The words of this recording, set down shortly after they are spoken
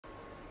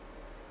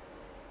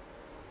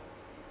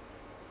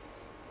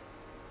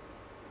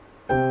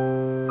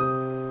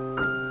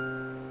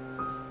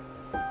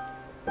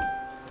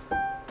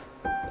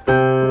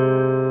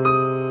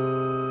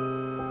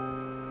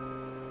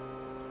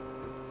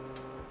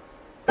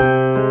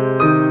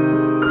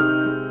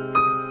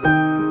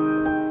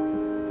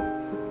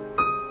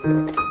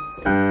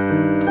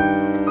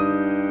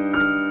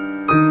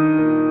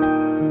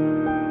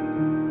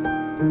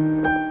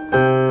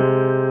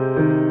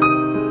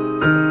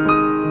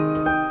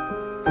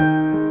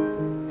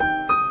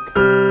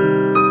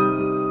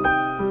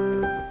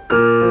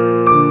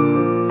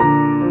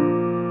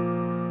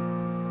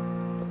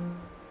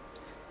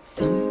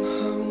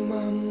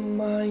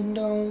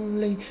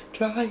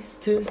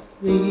to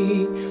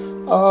see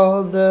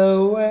all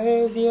the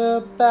ways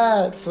you're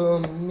bad for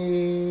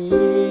me.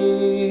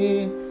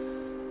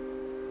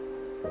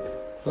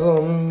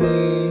 For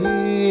me.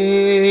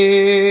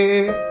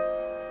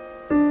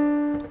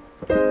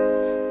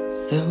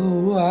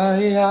 So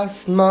I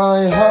asked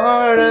my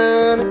heart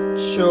and it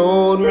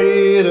showed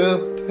me the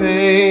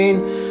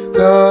pain,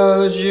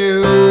 'cause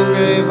you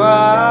gave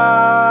up.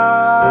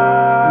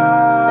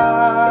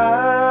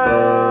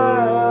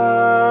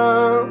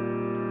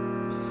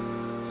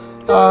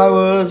 I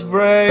was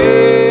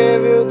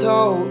brave, you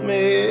told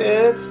me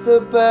it's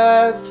the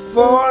best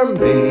for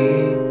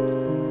me.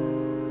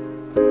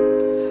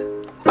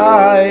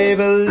 I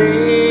believed,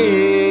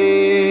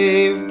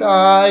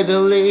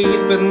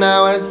 but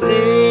now I see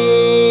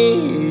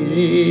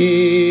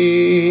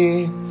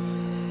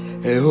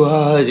it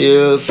was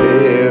your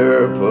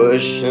fear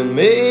pushing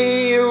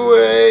me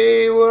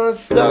away.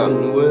 Was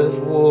done with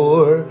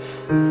war,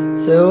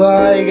 so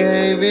I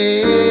gave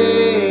in,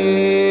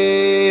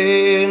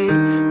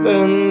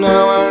 but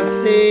now I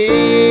see,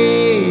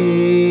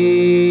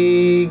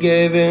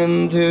 gave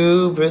in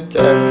to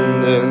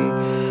pretending,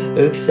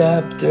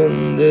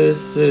 accepting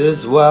this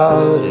is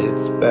what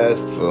it's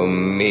best for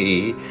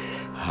me,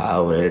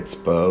 how it's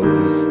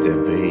supposed to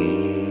be.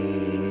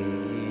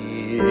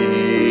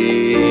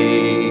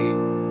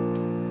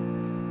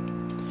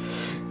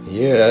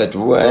 Yet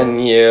when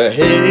you're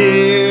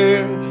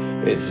here,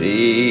 it's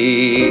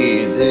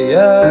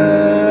easier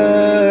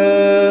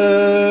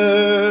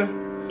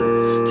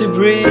to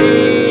breathe.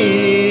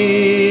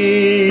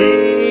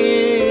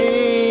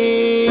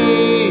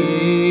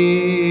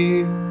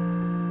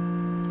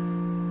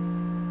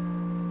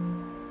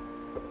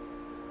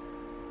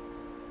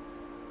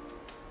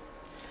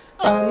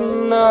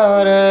 I'm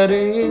not at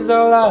ease,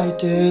 all I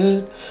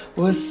did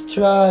was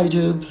try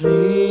to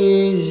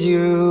please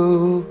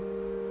you.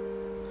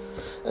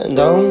 And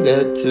don't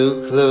get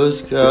too close,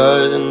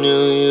 'cause I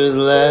knew you'd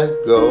let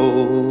go,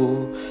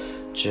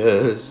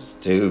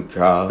 just to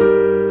come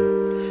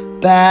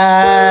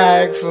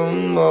back for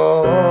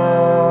more.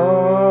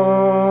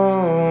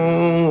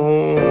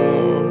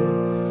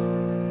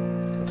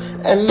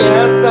 And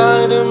yes, I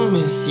do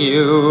miss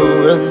you,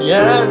 and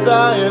yes, I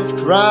have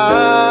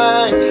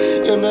cried,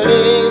 your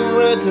name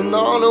written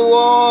on the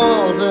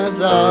walls as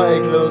I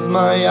close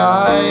my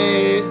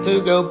eyes to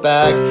go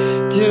back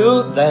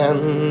to then.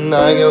 I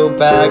go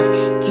back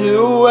to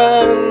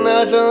when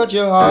I felt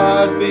your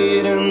heart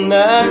beating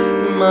next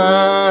to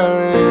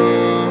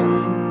mine.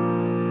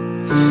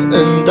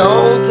 And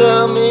don't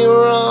tell me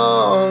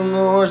wrong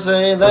or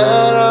say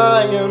that I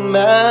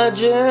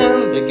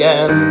imagined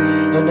again.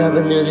 I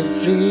never knew this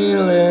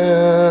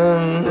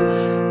feeling.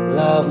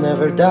 Love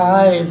never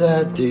dies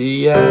at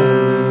the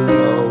end.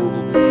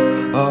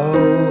 Oh.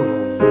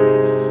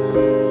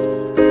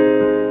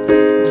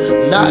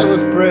 And I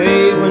was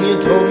brave when you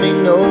told me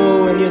no,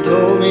 when you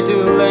told me to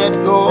let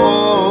go.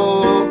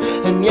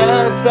 And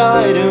yes, I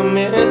do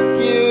miss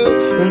you,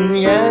 and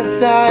yes,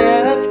 I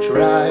have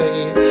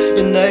tried.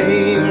 Your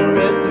name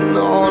written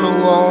on the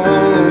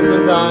walls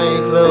as I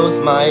close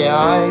my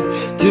eyes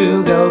to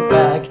go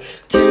back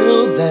to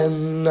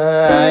then.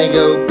 I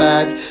go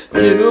back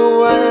to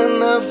when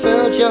I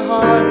felt your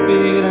heart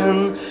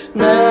beating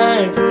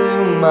next to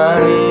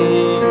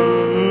mine.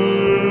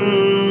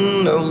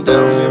 Don't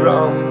tell me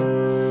wrong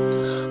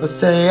or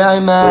say I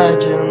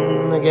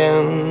imagine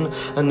again.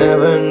 I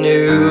never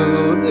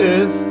knew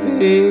this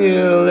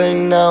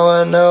feeling. Now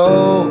I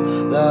know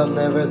love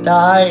never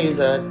dies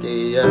at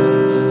the end.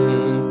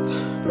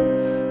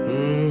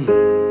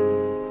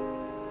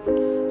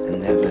 It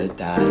never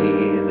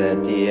dies at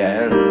the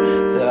end,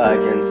 so I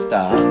can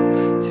stop